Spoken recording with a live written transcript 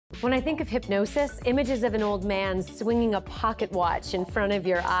When I think of hypnosis, images of an old man swinging a pocket watch in front of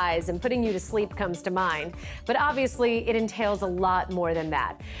your eyes and putting you to sleep comes to mind. But obviously, it entails a lot more than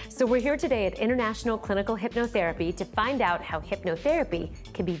that. So we're here today at International Clinical Hypnotherapy to find out how hypnotherapy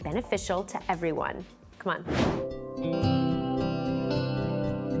can be beneficial to everyone. Come on.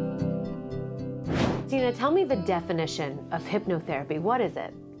 Tina, tell me the definition of hypnotherapy. What is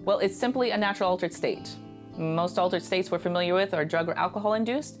it? Well, it's simply a natural altered state. Most altered states we're familiar with are drug or alcohol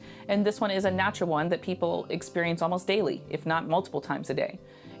induced, and this one is a natural one that people experience almost daily, if not multiple times a day.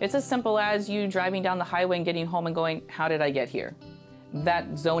 It's as simple as you driving down the highway and getting home and going, how did I get here?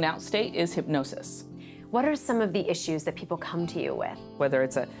 That zone out state is hypnosis. What are some of the issues that people come to you with? Whether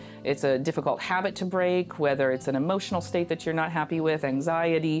it's a difficult habit to break, whether it's an emotional state that you're not happy with,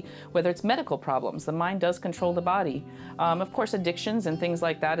 anxiety, whether it's medical problems. The mind does control the body. Of course, addictions and things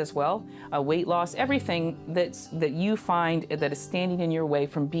like that as well. Weight loss, everything that you find that is standing in your way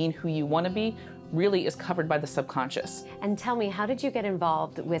from being who you want to be really is covered by the subconscious. And tell me, how did you get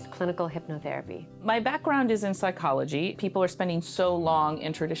involved with clinical hypnotherapy? My background is in psychology. People are spending so long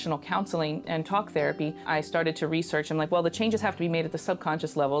in traditional counseling and talk therapy. I started to research. I'm like, well, the changes have to be made at the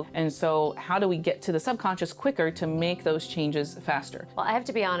subconscious level. And so how do we get to the subconscious quicker to make those changes faster? Well, I have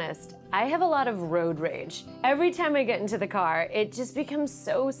to be honest, I have a lot of road rage. Every time I get into the car, it just becomes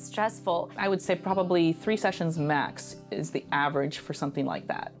so stressful. I would say probably 3 sessions max is the average for something like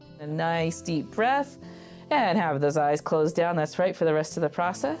that. A nice deep breath and have those eyes closed down. That's right, for the rest of the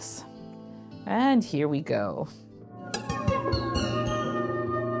process. And here we go.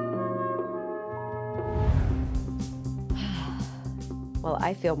 Well,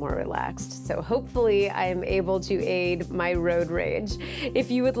 I feel more relaxed, so hopefully I'm able to aid my road rage.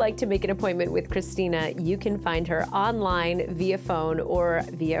 If you would like to make an appointment with Christina, you can find her online via phone or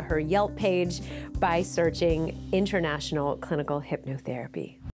via her Yelp page by searching International Clinical Hypnotherapy.